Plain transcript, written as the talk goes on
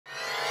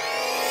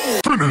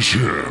Finish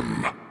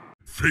him!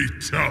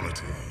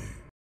 Fatality.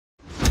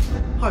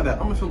 Hi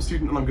there, I'm a film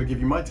student and I'm going to give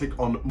you my take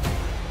on...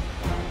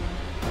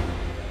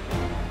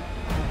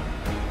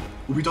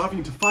 We'll be diving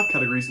into 5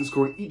 categories and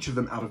scoring each of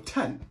them out of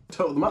 10.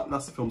 Total them up and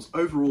that's the film's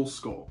overall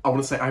score. I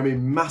want to say I'm a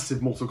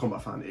massive Mortal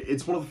Kombat fan.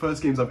 It's one of the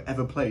first games I've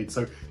ever played,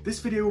 so this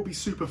video will be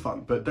super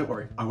fun, but don't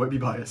worry, I won't be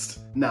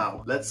biased.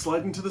 Now, let's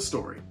slide into the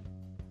story.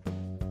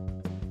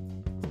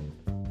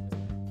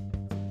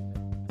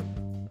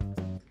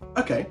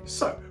 Okay,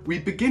 so we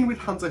begin with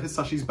Hunter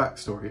Hisashi's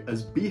backstory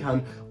as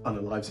Bihan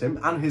unalives him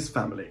and his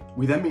family.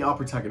 We then meet our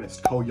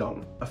protagonist, Cole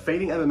Young, a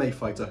fading MMA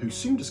fighter who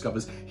soon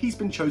discovers he's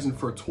been chosen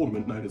for a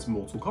tournament known as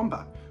Mortal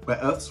Kombat, where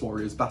Earth's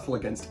warriors battle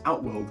against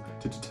Outworld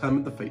to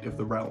determine the fate of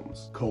the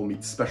realms. Cole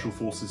meets Special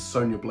Forces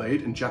Sonya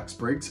Blade and Jax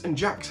Briggs, and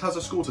Jax has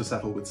a score to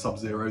settle with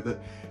Sub-Zero that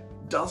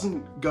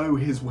doesn't go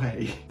his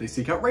way. They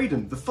seek out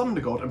Raiden, the Thunder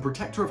God and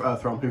protector of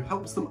Earthrealm, who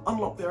helps them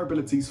unlock their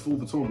abilities for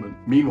the tournament.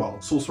 Meanwhile,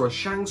 Sorcerer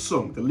Shang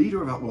Tsung, the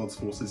leader of Outworld's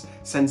forces,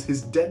 sends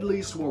his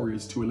deadliest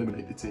warriors to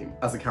eliminate the team.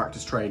 As the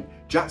characters train,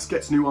 Jax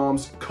gets new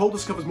arms, Cole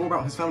discovers more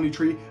about his family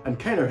tree, and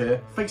Kano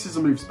here faces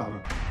a move spammer.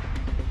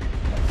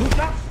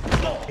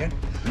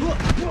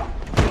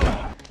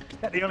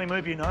 That's the only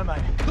move you know,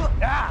 mate.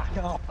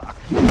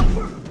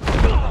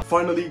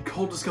 Finally,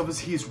 Cole discovers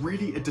he is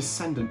really a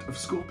descendant of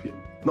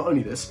Scorpion. Not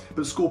only this,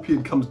 but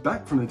Scorpion comes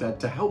back from the dead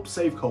to help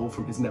save Cole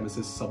from his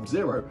nemesis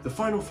Sub-Zero. The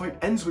final fight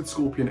ends with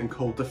Scorpion and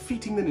Cole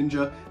defeating the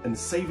ninja and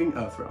saving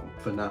Earthrealm,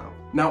 for now.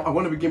 Now, I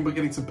want to begin by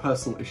getting some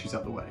personal issues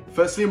out of the way.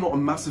 Firstly, I'm not a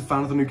massive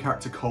fan of the new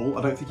character Cole.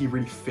 I don't think he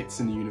really fits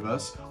in the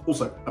universe.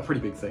 Also, a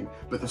pretty big thing,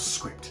 but the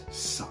script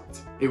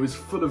sucked. It was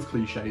full of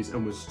cliches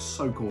and was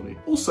so corny.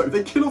 Also,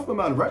 they kill off the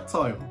man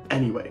Reptile.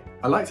 Anyway,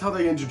 I liked how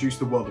they introduced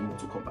the world of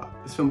Mortal Kombat.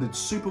 This film did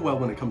super well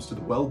when it comes to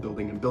the world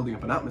building and building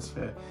up an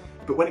atmosphere,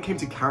 but when it came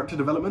to character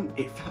development,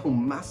 it fell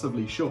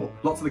massively short.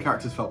 Lots of the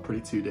characters felt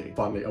pretty 2D.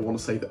 Finally, I want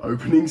to say the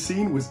opening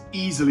scene was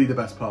easily the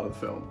best part of the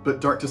film,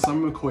 but director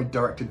Simon McCoy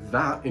directed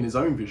that in his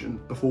own vision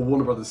before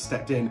Warner Brothers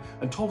stepped in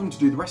and told him to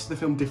do the rest of the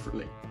film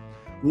differently.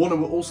 Warner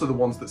were also the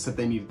ones that said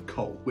they needed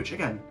Cole, which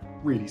again,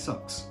 really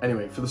sucks.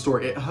 Anyway, for the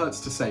story, it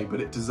hurts to say,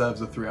 but it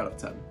deserves a 3 out of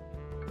 10.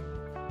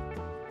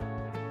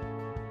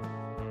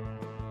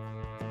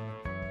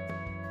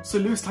 So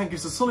Lewis Tan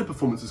gives a solid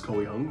performance as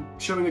Cole Young,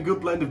 showing a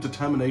good blend of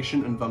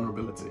determination and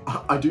vulnerability.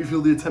 I do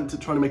feel the attempt at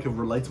trying to make a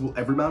relatable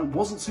everyman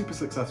wasn't super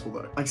successful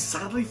though. I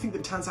sadly think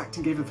that Tan's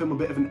acting gave the film a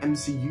bit of an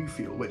MCU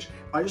feel, which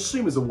I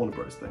assume is a Warner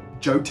Bros thing.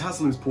 Joe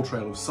Taslim's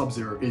portrayal of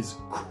Sub-Zero is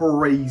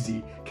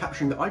crazy,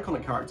 capturing the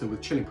iconic character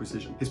with chilling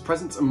precision. His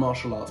presence and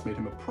martial arts made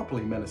him a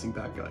properly menacing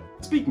bad guy.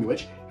 Speaking of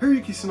which,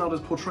 Hiroyuki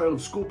Sanada's portrayal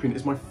of Scorpion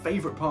is my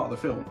favourite part of the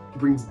film. He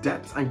brings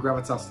depth and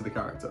gravitas to the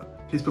character.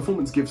 His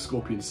performance gives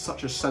Scorpion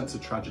such a sense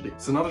of tragedy.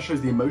 Sanada shows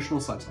the emotional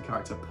side to the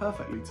character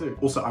perfectly too.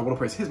 Also, I want to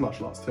praise his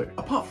martial arts too.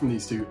 Apart from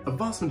these two, a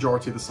vast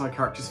majority of the side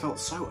characters felt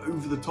so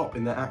over the top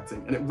in their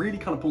acting, and it really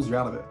kind of pulls you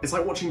out of it. It's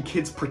like watching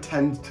kids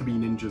pretend to be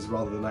ninjas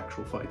rather than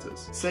actual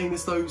fighters. Saying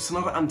this though,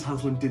 Sanada and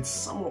Taslim did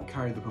somewhat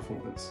carry the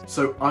performance.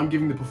 So I'm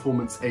giving the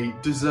performance a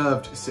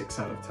deserved 6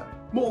 out of 10.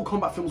 Mortal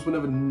Kombat films were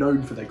never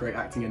known for their great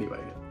acting anyway.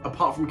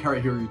 Apart from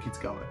Hiroyuki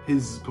Tagawa,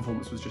 his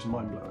performance was just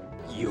mind-blowing.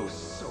 Your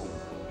soul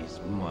is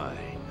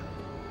mine.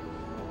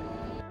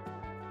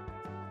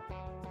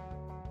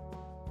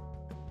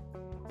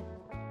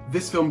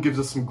 This film gives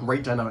us some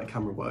great dynamic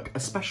camera work,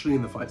 especially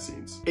in the fight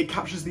scenes. It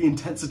captures the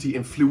intensity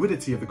and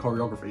fluidity of the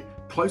choreography.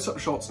 Close-up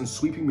shots and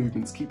sweeping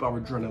movements keep our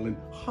adrenaline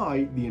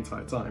high the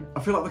entire time. I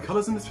feel like the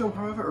colours in this film,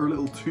 however, are a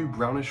little too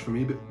brownish for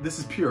me, but this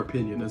is pure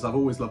opinion, as I've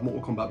always loved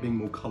Mortal Kombat being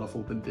more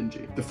colourful than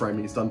dingy. The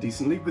framing is done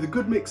decently, with a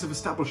good mix of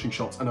establishing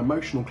shots and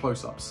emotional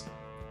close-ups.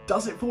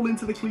 Does it fall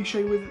into the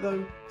cliche with it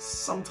though?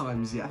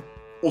 Sometimes, yeah.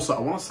 Also, I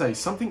want to say,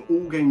 something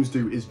all games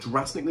do is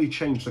drastically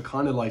change the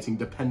kind of lighting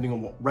depending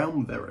on what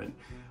realm they're in.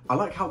 I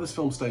like how this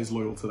film stays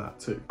loyal to that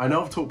too. I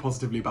know I've talked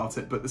positively about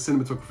it, but the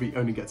cinematography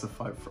only gets a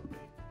 5 from me.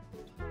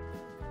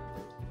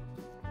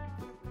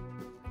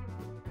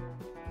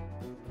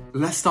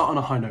 Let's start on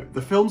a high note.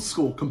 The film's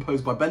score,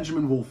 composed by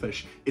Benjamin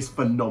Wallfish, is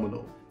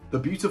phenomenal. The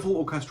beautiful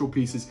orchestral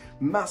pieces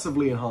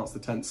massively enhance the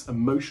tense,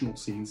 emotional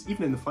scenes,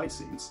 even in the fight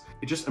scenes.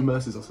 It just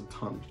immerses us a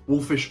ton.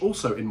 Wallfish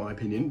also, in my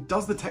opinion,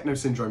 does the Techno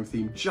Syndrome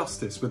theme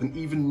justice with an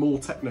even more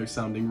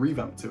techno-sounding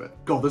revamp to it.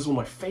 God, this is one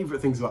of my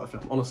favourite things about the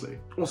film, honestly.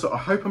 Also, I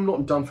hope I'm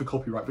not done for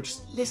copyright, but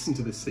just listen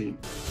to this scene.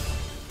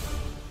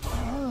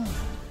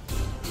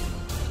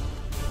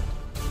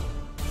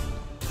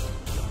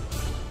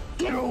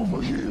 Get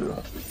over here!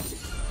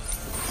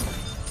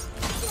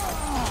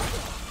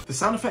 The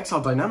sound effects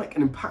are dynamic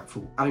and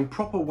impactful, adding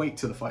proper weight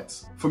to the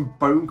fights. From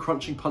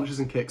bone-crunching punches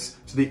and kicks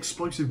to the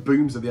explosive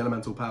booms of the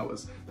elemental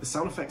powers, the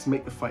sound effects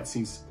make the fight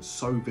scenes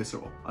so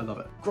visceral. I love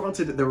it.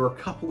 Granted, there were a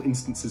couple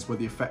instances where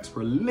the effects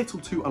were a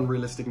little too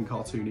unrealistic and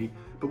cartoony,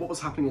 but what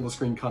was happening on the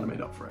screen kind of made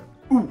up for it.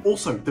 Ooh,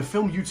 also, the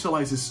film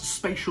utilises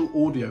spatial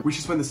audio, which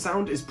is when the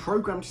sound is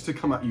programmed to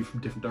come at you from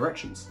different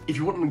directions. If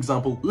you want an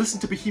example, listen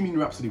to Bohemian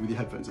Rhapsody with your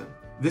headphones in.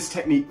 This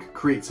technique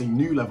creates a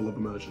new level of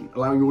immersion,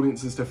 allowing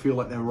audiences to feel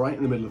like they're right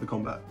in the middle of the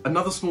combat.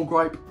 Another small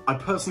gripe, I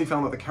personally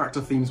found that the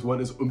character themes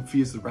weren't as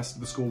oomphy as the rest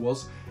of the score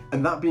was,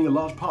 and that being a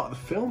large part of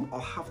the film, I'll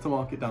have to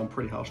mark it down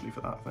pretty harshly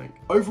for that, I think.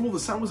 Overall, the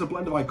sound was a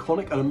blend of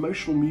iconic and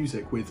emotional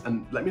music with,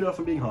 and let me know if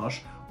I'm being harsh,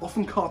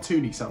 often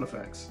cartoony sound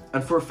effects.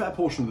 And for a fair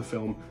portion of the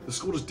film, the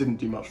score just didn't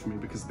do much for me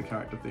because of the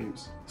character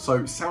themes.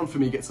 So sound for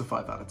me gets a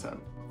 5 out of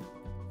 10.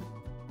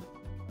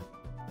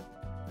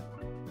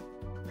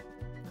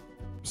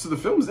 So the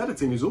film's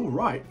editing is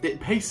alright. It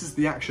paces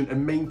the action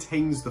and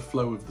maintains the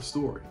flow of the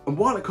story. And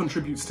while it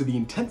contributes to the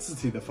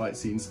intensity of the fight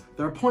scenes,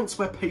 there are points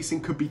where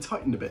pacing could be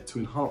tightened a bit to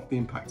enhance the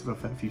impact of a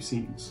fair few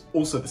scenes.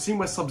 Also, the scene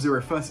where Sub-Zero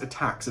first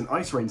attacks and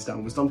ice rains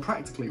down was done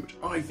practically, which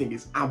I think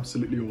is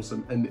absolutely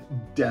awesome and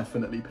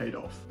definitely paid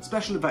off.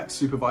 Special effects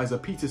supervisor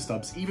Peter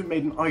Stubbs even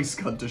made an ice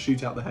gun to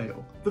shoot out the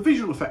hail. The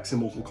visual effects in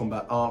Mortal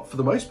Kombat are, for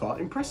the most part,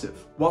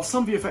 impressive. While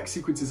some VFX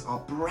sequences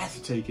are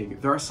breathtaking,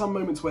 there are some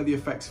moments where the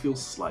effects feel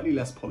slightly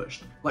less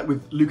polished, like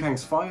with Liu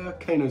Kang's fire,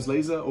 Kano's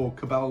laser, or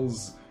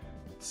Cabal's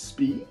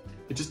speed.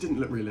 It just didn't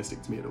look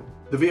realistic to me at all.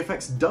 The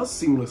VFX does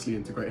seamlessly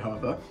integrate,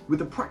 however, with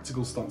the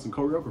practical stunts and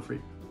choreography.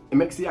 It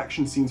makes the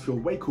action scenes feel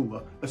way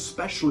cooler,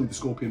 especially the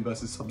Scorpion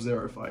vs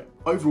Sub-Zero fight.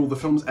 Overall, the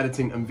film's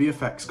editing and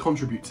VFX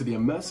contribute to the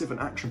immersive and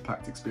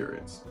action-packed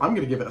experience. I'm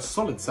going to give it a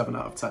solid 7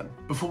 out of 10.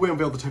 Before we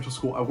unveil the total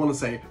score, I want to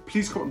say,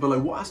 please comment below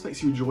what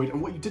aspects you enjoyed and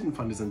what you didn't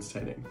find as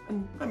entertaining,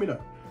 and let me know.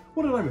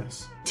 What did I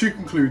miss? To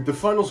conclude, the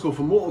final score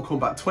for Mortal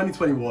Kombat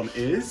 2021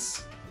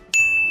 is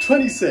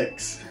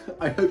 26.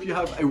 I hope you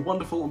have a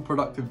wonderful and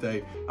productive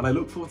day, and I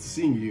look forward to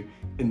seeing you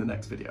in the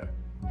next video.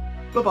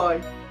 Bye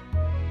bye.